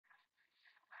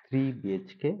3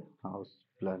 BHK house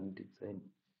plan design.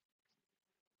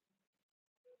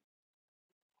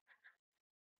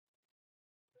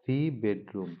 Three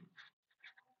bedroom,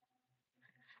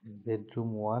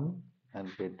 bedroom 1 and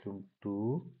bedroom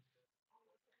 2,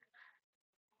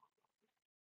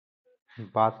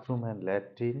 bathroom and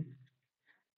latrine,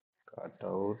 cut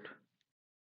out,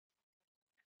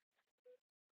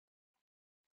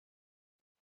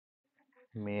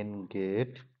 main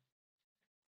gate,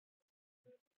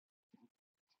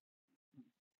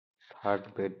 third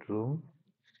bedroom,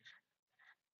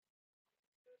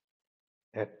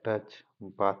 attached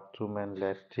bathroom and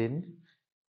latrine,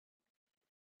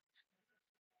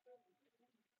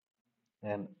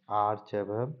 and arch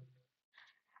above,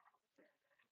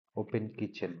 open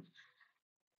kitchen,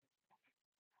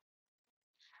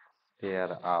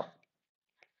 stair up.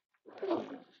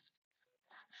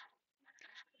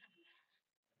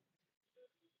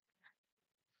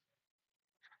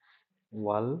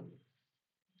 Wall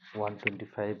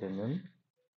 125 mm,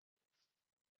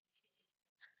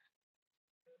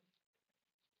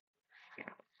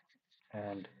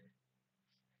 and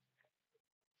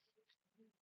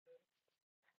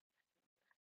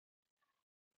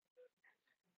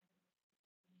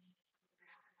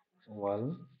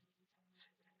wall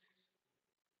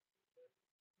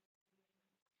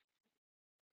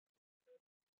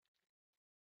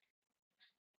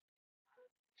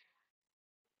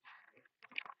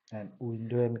and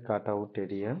window and cutout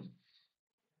area,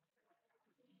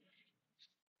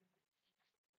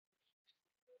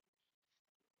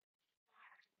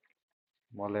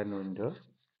 small and window,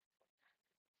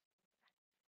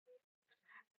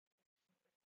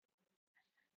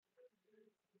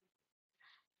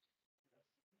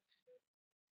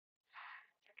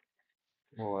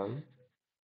 wall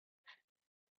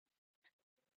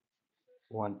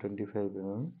 125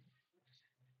 mm,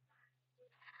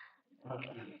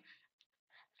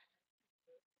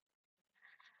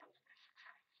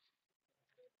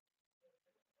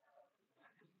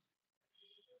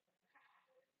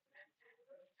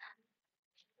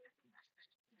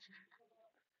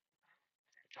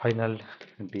 final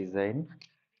design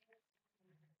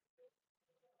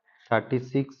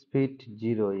 36 feet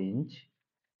 0 inch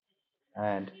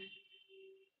and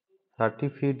 30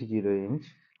 feet 0 inch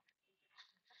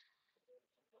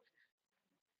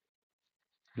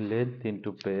length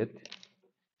into breadth,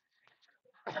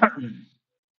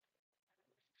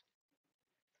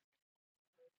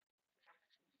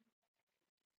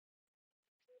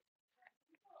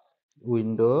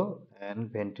 window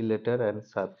and ventilator and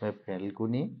साथ में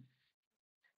balcony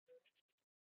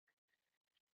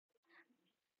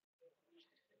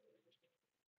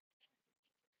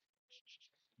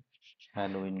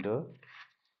and window,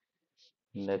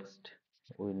 next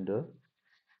window,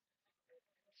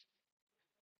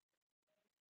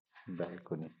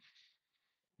 balcony,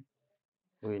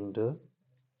 window,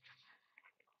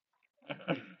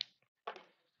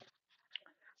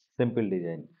 simple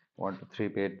design 1 to 3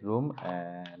 bedroom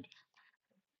and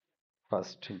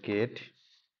first gate,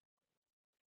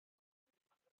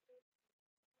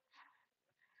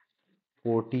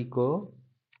 portico,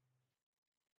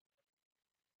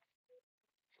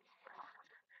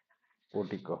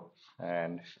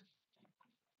 and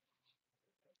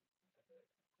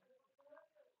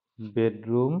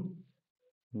bedroom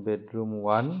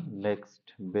 1,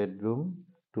 next bedroom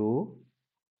 2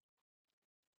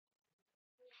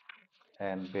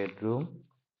 and bedroom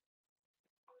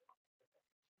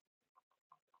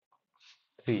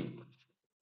 3,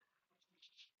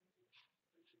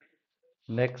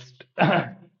 next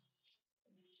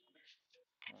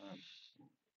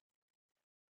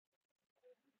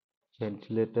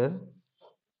ventilator,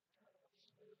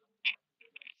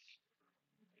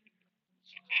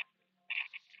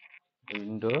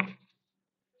 window,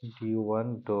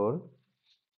 D1 door,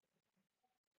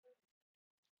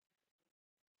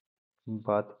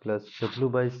 bath plus W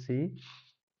by C,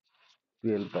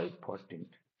 12 by 14,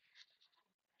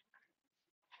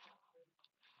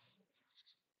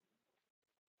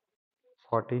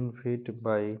 14 feet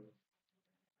by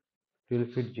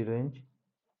 12 feet 0 inch,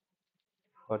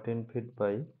 14 feet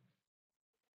by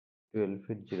 12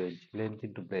 feet 0 inch, length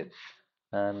into breadth,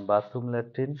 and bathroom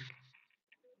latrine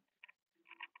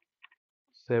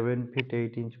 7 feet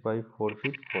 8 inch by 4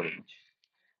 feet 4 inch,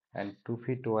 and 2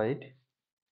 feet wide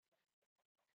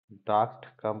dark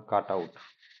come cut out.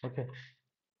 Okay,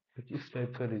 कुछ इस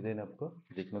type का design आपको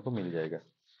देखने को मिल जाएगा।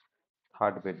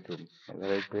 Third bedroom,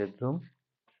 right bedroom,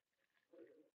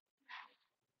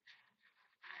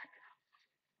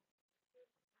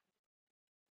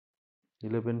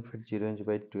 (11 feet 0 inch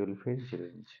by 12 feet 0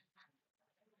 inch),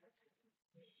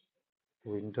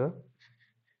 window,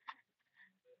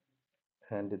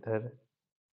 and इधर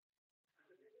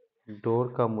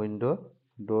door कम window,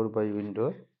 door bye window.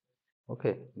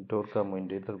 Okay, door कम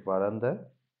window, इधर बारांदा,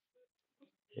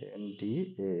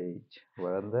 NDAH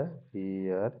बारांदा,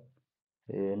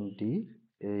 BRANDAH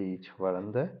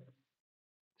बारांदा,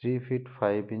 3 feet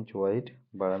 5 inch wide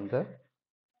बारांदा,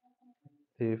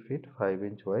 3 feet 5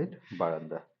 inch wide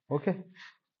बारांदा। Okay,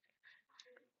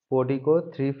 portico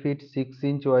 3 feet 6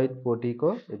 inch wide portico,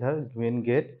 इधर main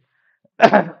gate.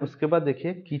 उसके बाद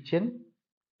देखिए kitchen,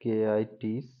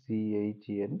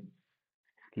 KITCHEN,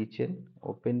 kitchen,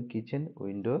 open kitchen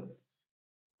window,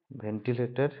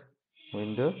 ventilator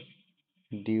window,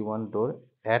 D1 door,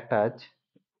 attach,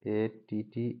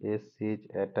 ATTACH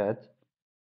attach,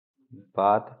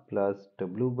 bath plus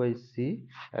W/C,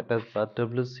 attach bath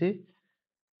WC।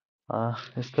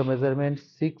 इसका measurement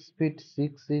 6 feet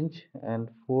 6 inch and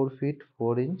 4 feet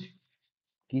 4 inch।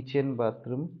 Kitchen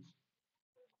bathroom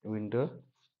window,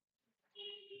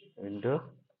 window,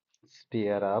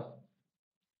 stair up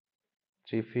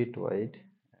 3 feet wide,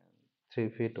 3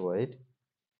 feet wide,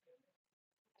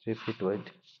 3 feet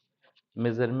wide,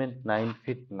 measurement 9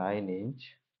 feet 9 inch,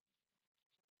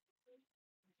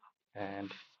 and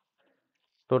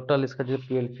total इसका जो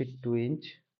 12 feet 2 inch,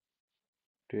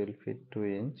 12 feet 2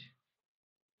 inch,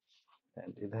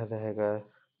 and इधर रहेगा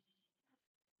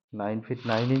 9 feet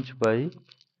 9 inch by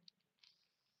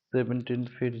 17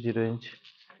 feet 0 inch,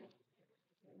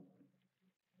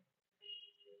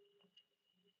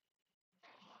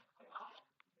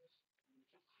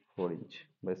 4 inch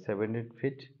by 17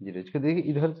 feet 0 inch। देखिए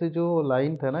इधर से जो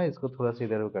line था ना, इसको थोड़ा सा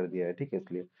इधर कर दिया है, ठीक है,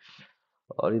 इसलिए।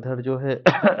 और इधर जो है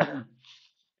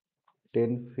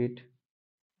 10 feet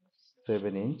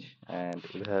 7 inch, एंड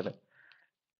इधर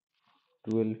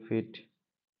 12 feet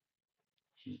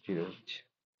 0 inch।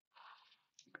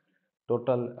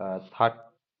 Total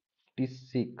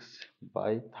 36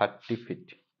 by 30 feet.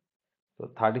 तो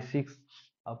 36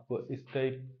 आपको इसका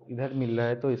इधर मिल रहा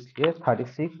है, तो इसलिए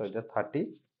 36 और इधर 30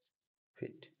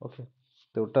 फीट। ओके,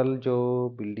 टोटल जो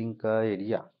बिल्डिंग का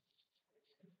एरिया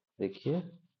देखिए,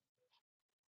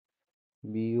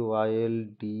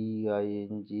 BUILDING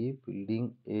building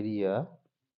area,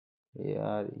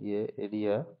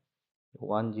 area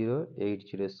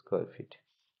 1080 square feet.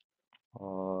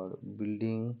 और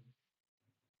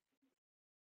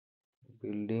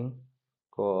building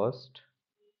cost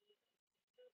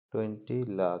 20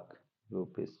 lakh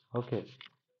rupees. Okay,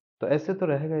 तो ऐसे तो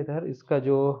रहेगा। इधर इसका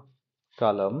जो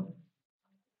column,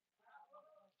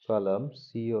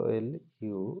 COLUMN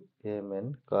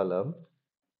column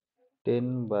 10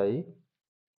 by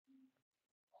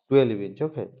 12 inch.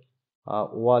 Okay,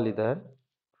 wall इधर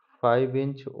 5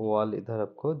 इंच वॉल इधर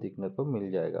आपको दिखने को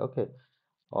मिल जाएगा। ओके,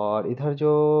 और इधर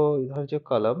जो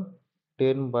कॉलम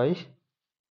 10 बाई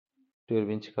 12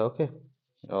 इंच का। ओके,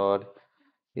 और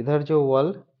इधर जो वॉल,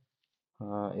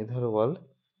 इधर वॉल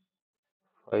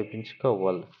 5 इंच का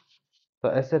वॉल।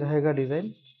 तो ऐसे रहेगा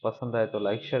डिज़ाइन। पसंद आए तो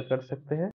लाइक शेयर कर सकते हैं।